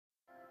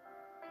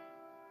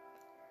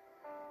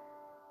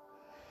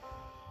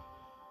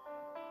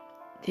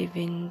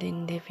Divin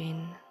din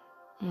divin,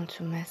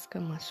 mulțumesc că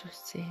mă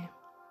susții.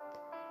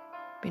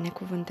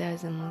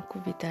 Binecuvântează-mă cu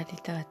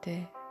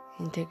vitalitate,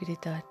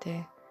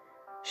 integritate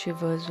și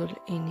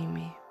văzul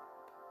inimii.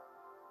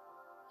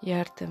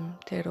 Iartă-mi,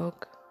 te rog,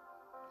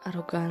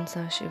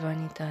 aroganța și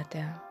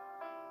vanitatea.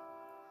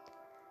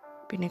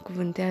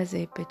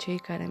 Binecuvântează-i pe cei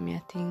care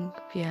mi-ating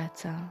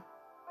viața,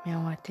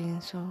 mi-au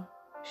atins-o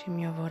și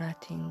mi-o vor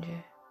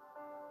atinge.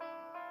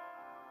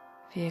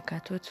 Fie ca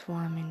toți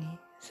oamenii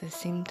să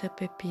simtă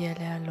pe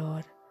pielea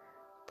lor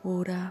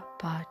pura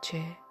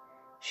pace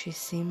și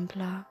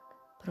simpla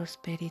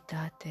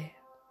prosperitate.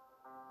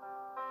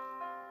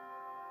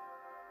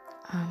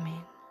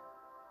 Amin.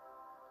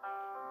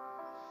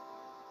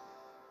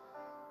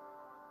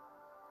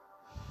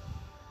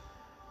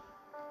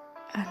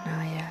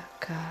 Anaya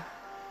ka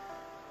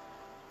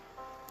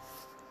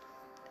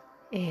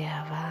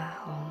Eava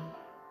Om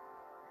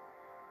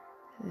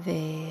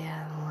Vea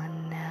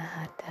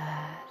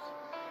Wanahatar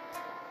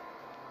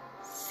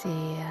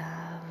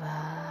Siavahat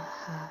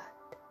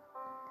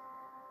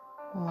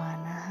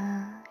Wanaha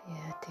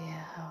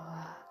Yatia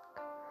Hawak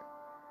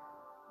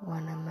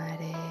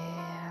Wanamare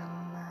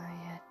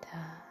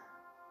Amayata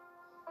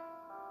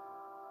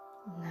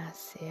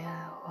Nasya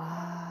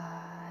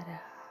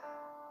Wara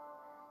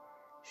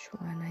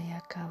Shwanaya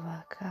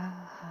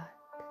Kavakahat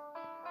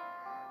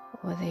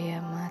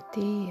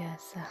Odayamatiya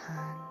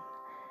Sahan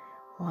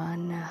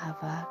Wana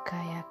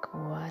Havakaya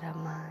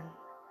Kuaraman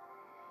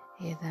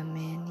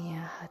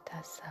Edamenia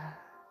Hatasa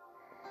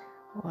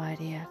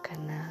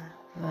Waryakana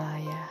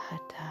Vaya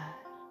Hatar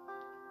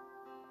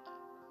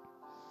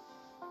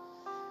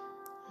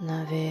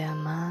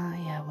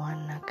Naveamaya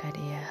Wana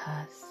Kariyaha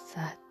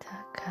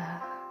Sataka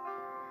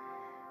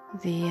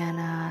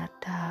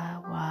Viyanata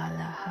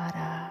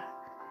Walahara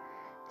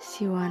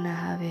Siwana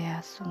Havea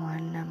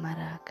Suwana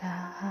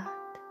Marakahat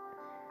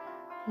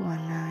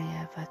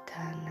Wanaya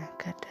Vatana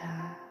Kata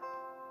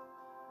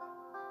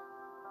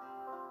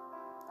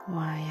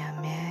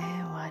Wayame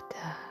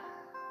Wata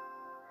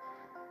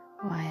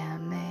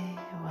Wayame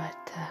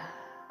Wata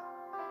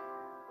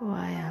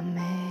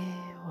Wayame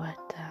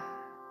Wata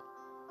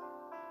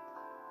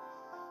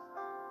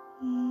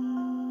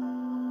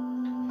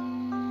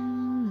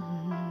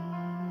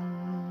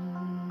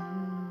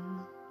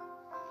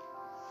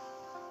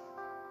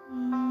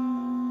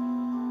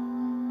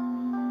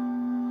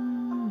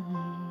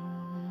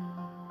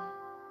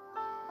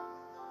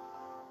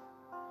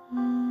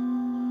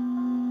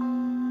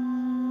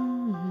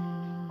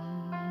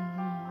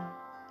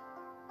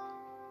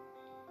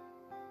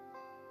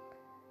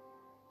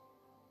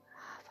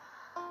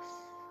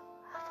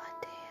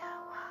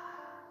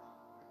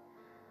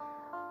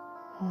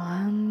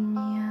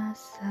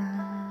Wamyasa,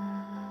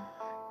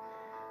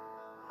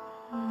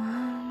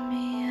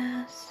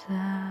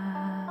 Wamyasa,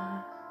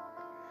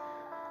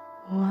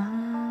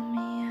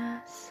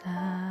 Wamyasa,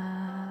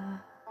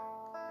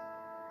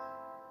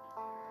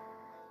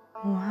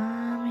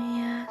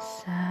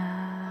 Wamyasa,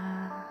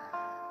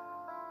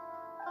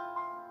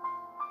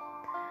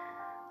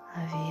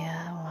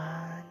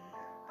 Avyawan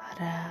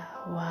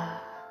Rawa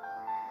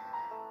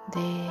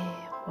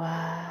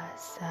Devasaka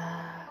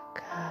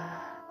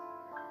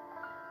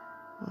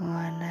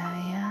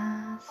Wanaya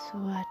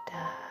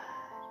Swadar.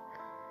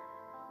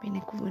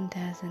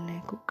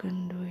 Binecuvântează-ne cu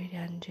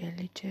gânduri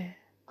angelice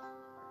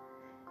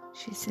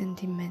și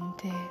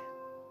sentimente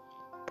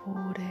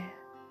pure,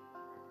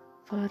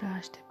 fără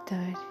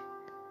așteptări.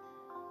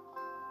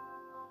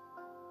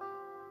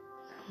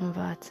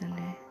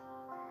 Învață-ne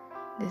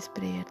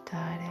despre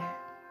iertare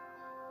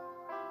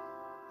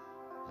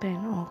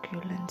prin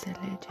ochiul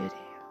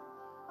înțelegerii.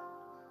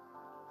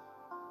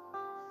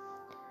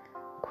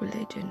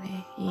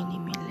 Culege-ne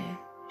inimile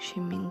și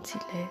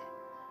mințile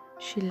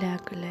și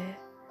leagă-le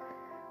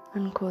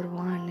în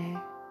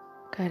coroane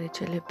care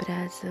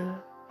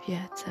celebrează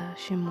viața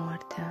și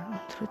moartea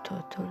întru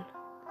totul.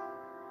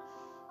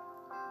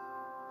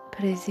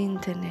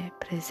 Prezintă-ne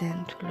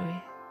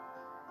prezentului.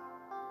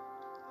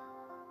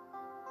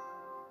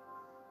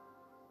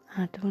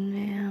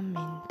 Adu-ne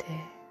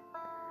aminte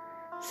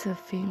să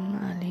fim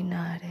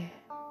alinare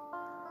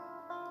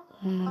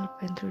unul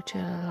pentru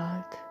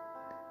celălalt.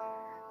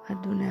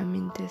 Adu-ne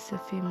aminte să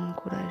fim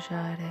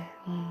încurajare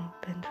unul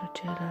pentru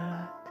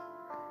celălalt.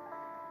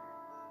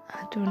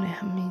 Adu-ne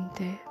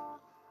aminte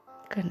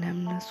că ne-am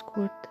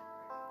născut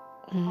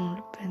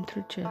unul pentru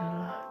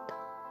celălalt.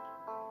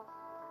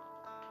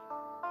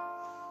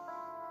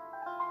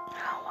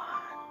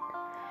 Awan,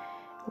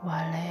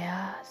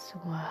 Walea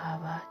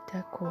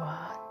Suahavata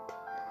Kuat,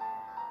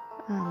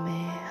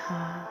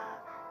 Ameha,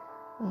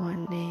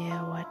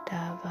 Wanea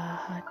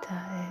Watavahata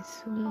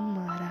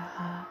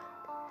Esumarahat,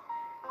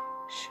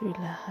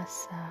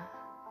 Shulahasa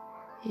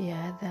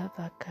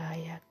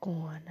Yadavakaya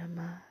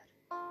Kuanamar.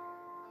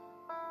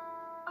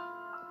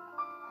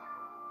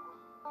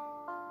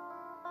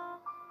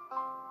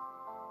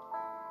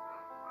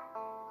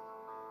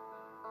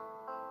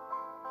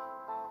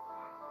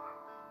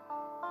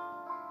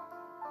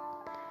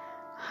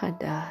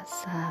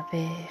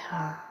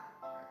 Hadasaveha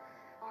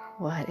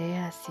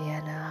warea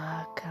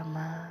siana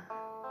kama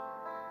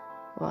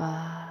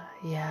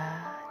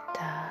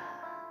wayata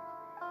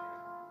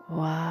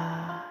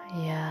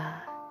wayata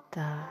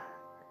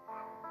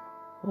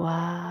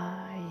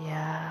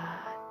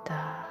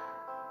wayata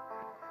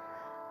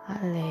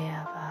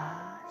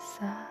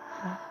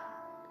aleavasaha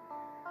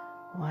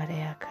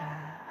wareaka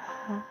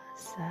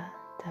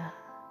hasata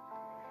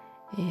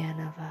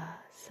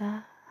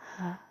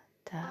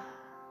yanavasahata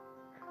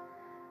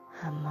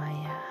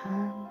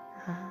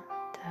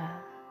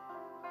hamayahanhata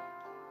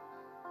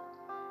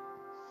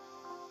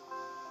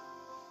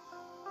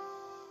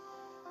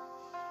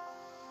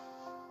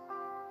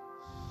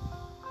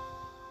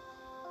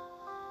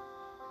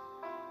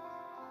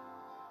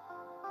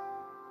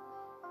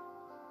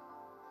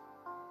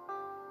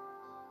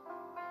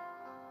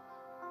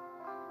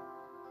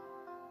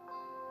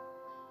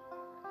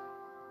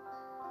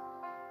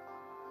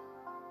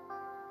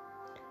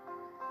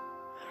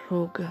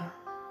rugă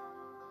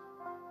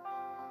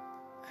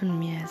în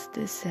miez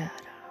de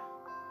seară,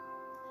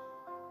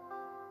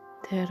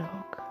 te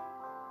rog,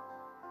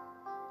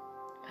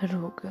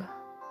 rugă.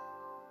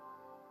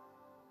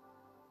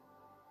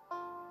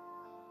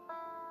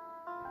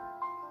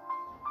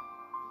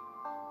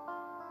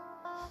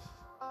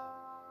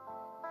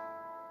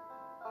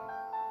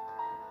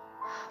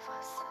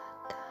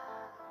 Havasata,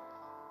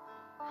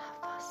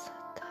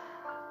 havasata,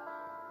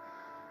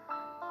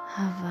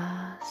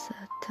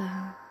 havasata.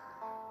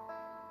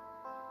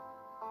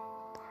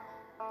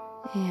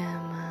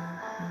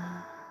 Yamaha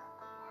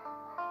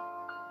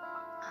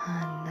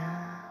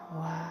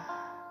Anawa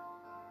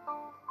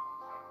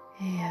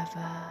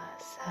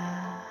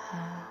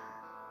Yavasaha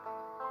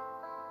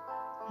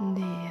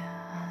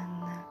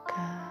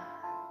Dhyanaka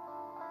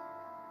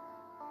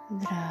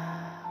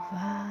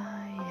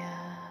Dravaya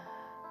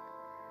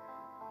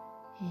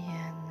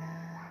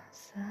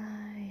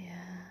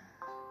Yanasaya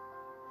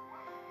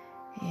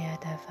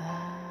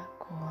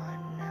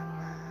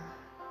Yadavakwanama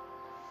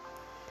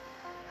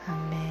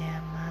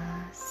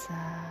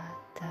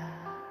Ameyamasata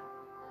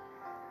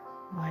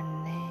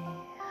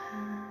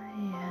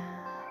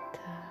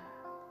Vanehayata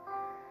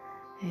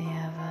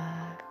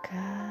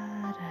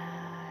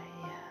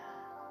Yavakaraya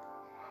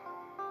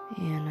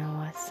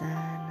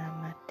Yanavasana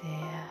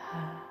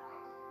Mateha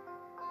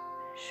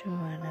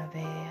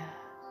Shuanaveya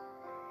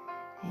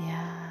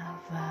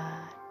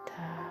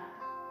Yavata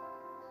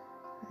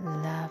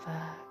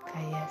Lava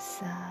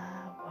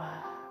Kayasawa.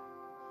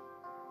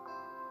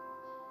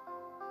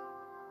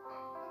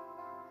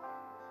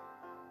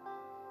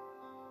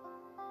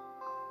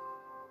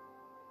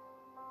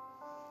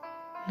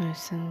 Noi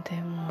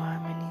suntem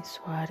oamenii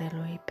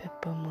soarelui pe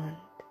pământ.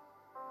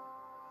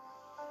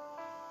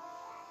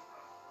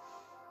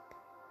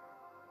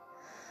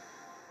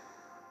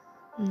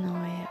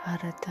 Noi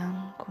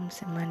arătăm cum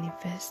se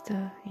manifestă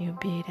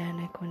iubirea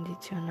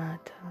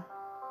necondiționată.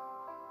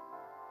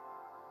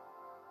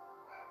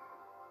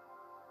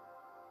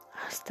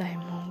 Asta e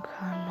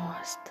munca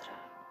noastră.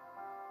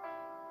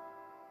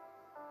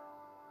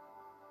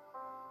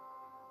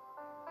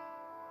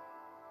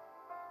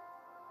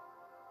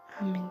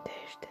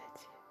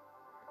 Amintește-ți,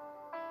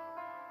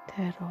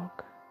 te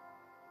rog.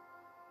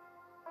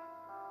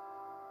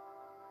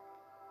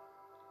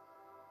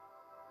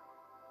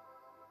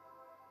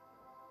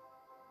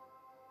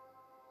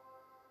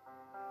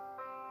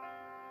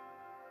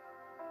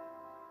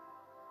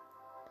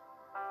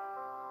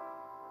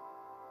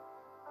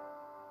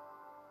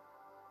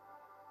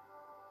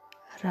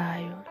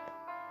 Raiul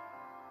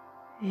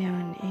e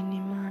în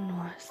inima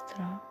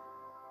noastră.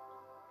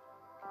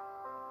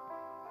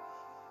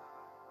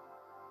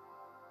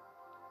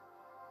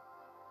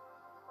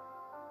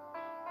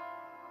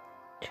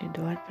 Și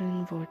doar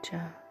prin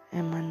vocea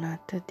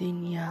emanată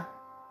din ea,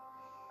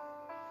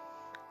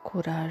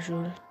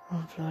 curajul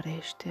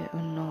înflorește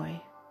în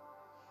noi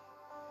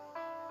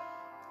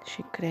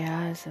și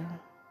creează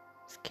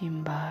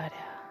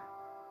schimbarea.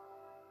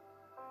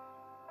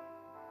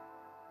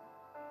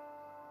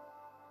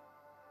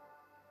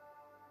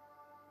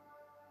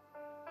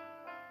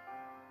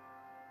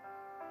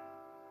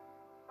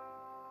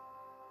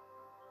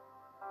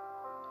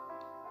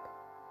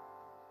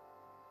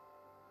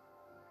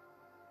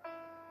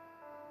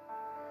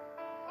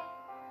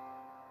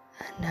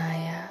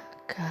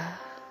 Anayaka,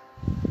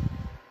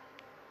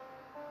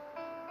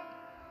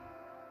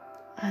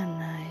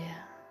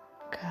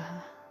 Anayaka,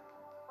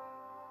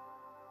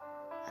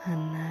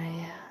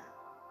 Anayaka.